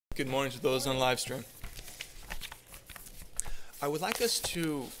Good morning to those on live stream. I would like us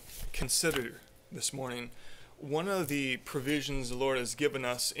to consider this morning one of the provisions the Lord has given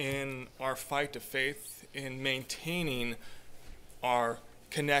us in our fight of faith in maintaining our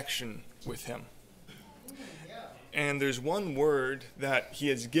connection with Him. And there's one word that He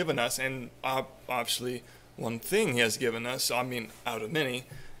has given us, and obviously one thing He has given us, out of many,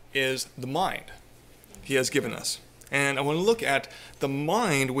 is the mind He has given us. And I want to look at the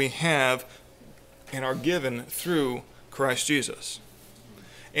mind we have and are given through Christ Jesus.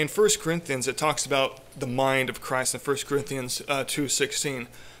 In 1 Corinthians, it talks about the mind of Christ in 1 Corinthians 2:16.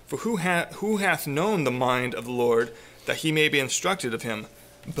 For who hath known the mind of the Lord, that he may be instructed of him?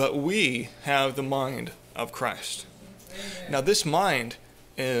 But we have the mind of Christ. Amen. Now this mind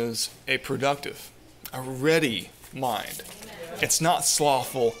is a productive, a ready mind. Amen. It's not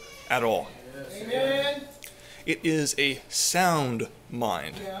slothful at all. Amen. It is a sound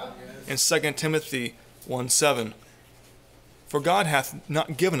mind. In 2 Timothy 1:7, for God hath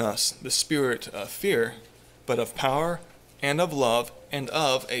not given us the spirit of fear, but of power and of love and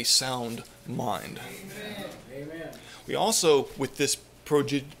of a sound mind. Amen. We also, with this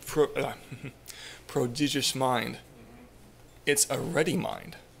prodigious mind, it's a ready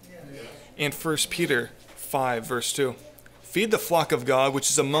mind. In 1 Peter 5, verse 2, feed the flock of God which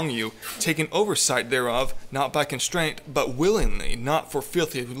is among you, taking oversight thereof, not by constraint, but willingly, not for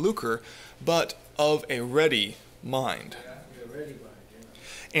filthy lucre, but of a ready mind.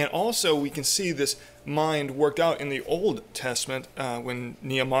 And also we can see this mind worked out in the Old Testament when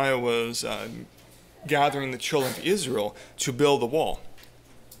Nehemiah was gathering the children of Israel to build the wall.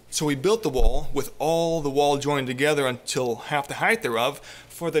 So he built the wall with all the wall joined together until half the height thereof,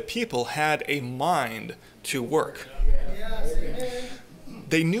 for the people had a mind to work.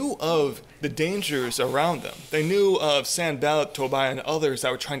 They knew of the dangers around them. They knew of Sanballat, Tobiah, and others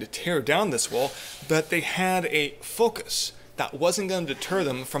that were trying to tear down this wall, but they had a focus that wasn't going to deter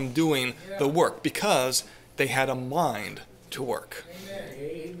them from doing the work because they had a mind to work.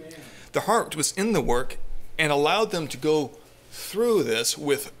 The heart was in the work and allowed them to go through this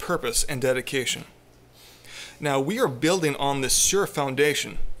with purpose and dedication. Now we are building on this sure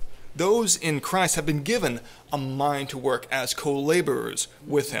foundation. Those in Christ have been given a mind to work as co-laborers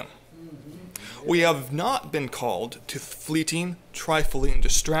with Him. We have not been called to fleeting, trifling,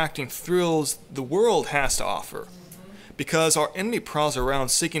 distracting thrills the world has to offer, because our enemy prowls around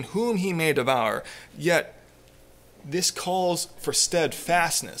seeking whom he may devour, yet this calls for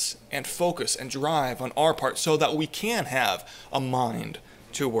steadfastness and focus and drive on our part so that we can have a mind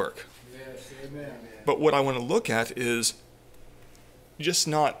to work. Yes, amen. But what I want to look at is just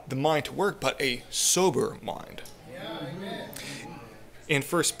not the mind to work, but a sober mind. Yeah, amen. In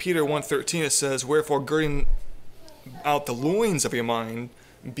 1 Peter 1:13 it says, wherefore girding out the loins of your mind,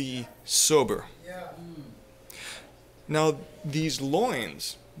 be sober. Yeah. Now these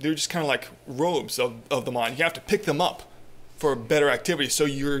loins, they're just kind of like robes of the mind. You have to pick them up for better activity so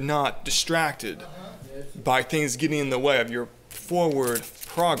you're not distracted by things getting in the way of your forward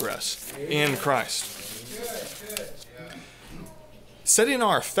progress in Christ. Setting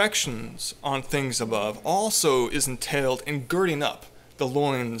our affections on things above also is entailed in girding up the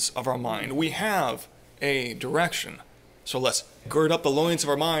loins of our mind. We have a direction, so let's gird up the loins of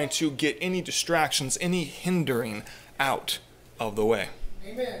our mind to get any distractions, any hindering out of the way.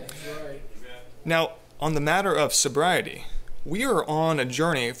 Amen. Now, on the matter of sobriety, we are on a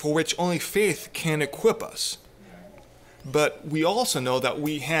journey for which only faith can equip us. But we also know that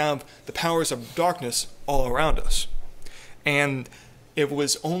we have the powers of darkness all around us. And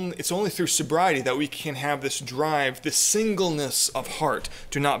it's only through sobriety that we can have this drive, this singleness of heart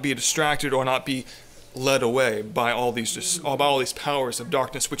to not be distracted or not be led away by all these powers of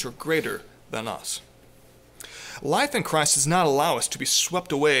darkness which are greater than us. Life in Christ does not allow us to be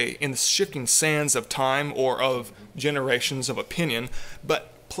swept away in the shifting sands of time or of generations of opinion,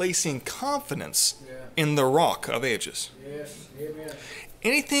 but placing confidence in the rock of ages. Yes. Amen.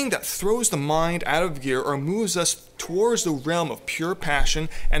 Anything that throws the mind out of gear or moves us towards the realm of pure passion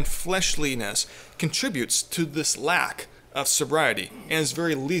and fleshliness contributes to this lack of sobriety and is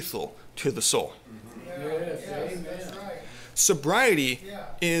very lethal to the soul. Yes. Yes. Sobriety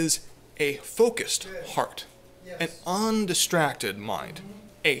is a focused heart, an undistracted mind,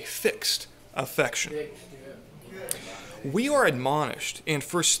 a fixed affection. We are admonished in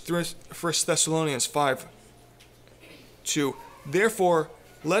 1 Thessalonians 5 to, therefore,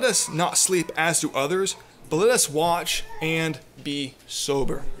 let us not sleep as do others, but let us watch and be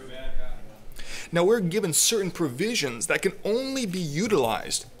sober. Now we're given certain provisions that can only be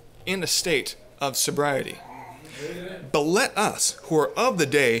utilized in a state of sobriety. But let us, who are of the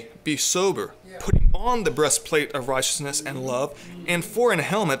day, be sober, putting on the breastplate of righteousness and love, and for an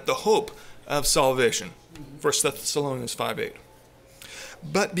helmet the hope of salvation. 1 Thessalonians 5:8.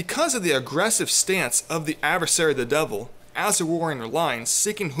 But because of the aggressive stance of the adversary, the devil, as a roaring lion,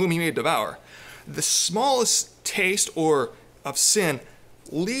 seeking whom he may devour, the smallest taste of sin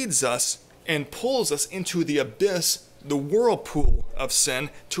leads us and pulls us into the abyss, the whirlpool of sin,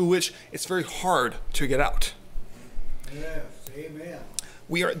 to which it's very hard to get out. Yes, amen.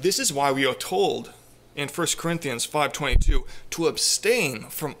 This is why we are told in 1 Corinthians 5:22 to abstain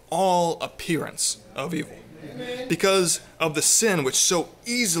from all appearance of evil, because of the sin which so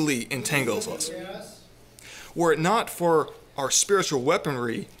easily entangles us. Yes. Were it not for our spiritual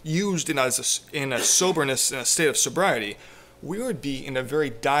weaponry used in a soberness, in a state of sobriety, we would be in a very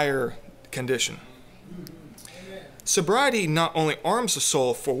dire condition. Sobriety not only arms the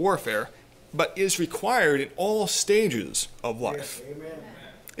soul for warfare, but is required in all stages of life. Yes, amen.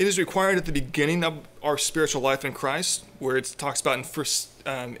 It is required at the beginning of our spiritual life in Christ, where it talks about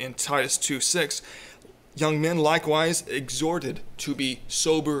in Titus 2:6, young men likewise exhorted to be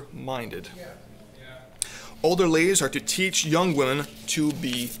sober-minded. Yeah. Older ladies are to teach young women to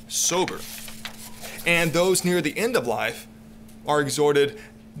be sober. And those near the end of life are exhorted,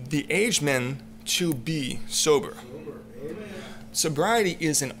 the aged men, to be sober. Sobriety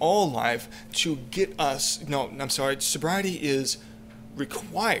is in all life to get us, sobriety is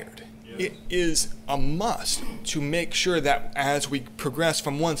required. It is a must to make sure that as we progress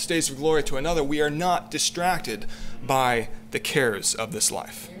from one stage of glory to another, we are not distracted by the cares of this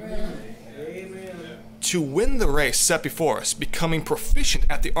life. Amen. To win the race set before us, becoming proficient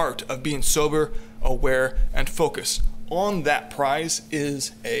at the art of being sober, aware, and focused on that prize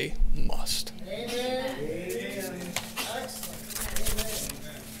is a must. Amen. Amen. Excellent.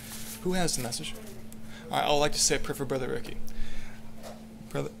 Who has the message? I would like to say a prayer for Brother Ricky.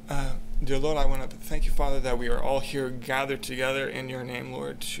 Dear Lord, I want to thank you, Father, that we are all here gathered together in your name,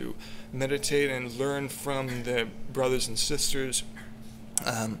 Lord, to meditate and learn from the brothers and sisters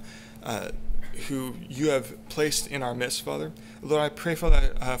who you have placed in our midst, Father. Lord, I pray,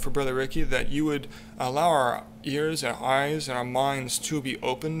 Father, for Brother Ricky, that you would allow our ears, our eyes, and our minds to be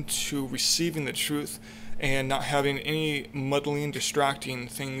open to receiving the truth and not having any muddling, distracting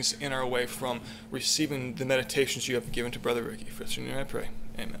things in our way from receiving the meditations you have given to Brother Ricky. For this in your name I pray.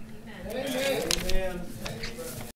 Amen. Amen. Amen.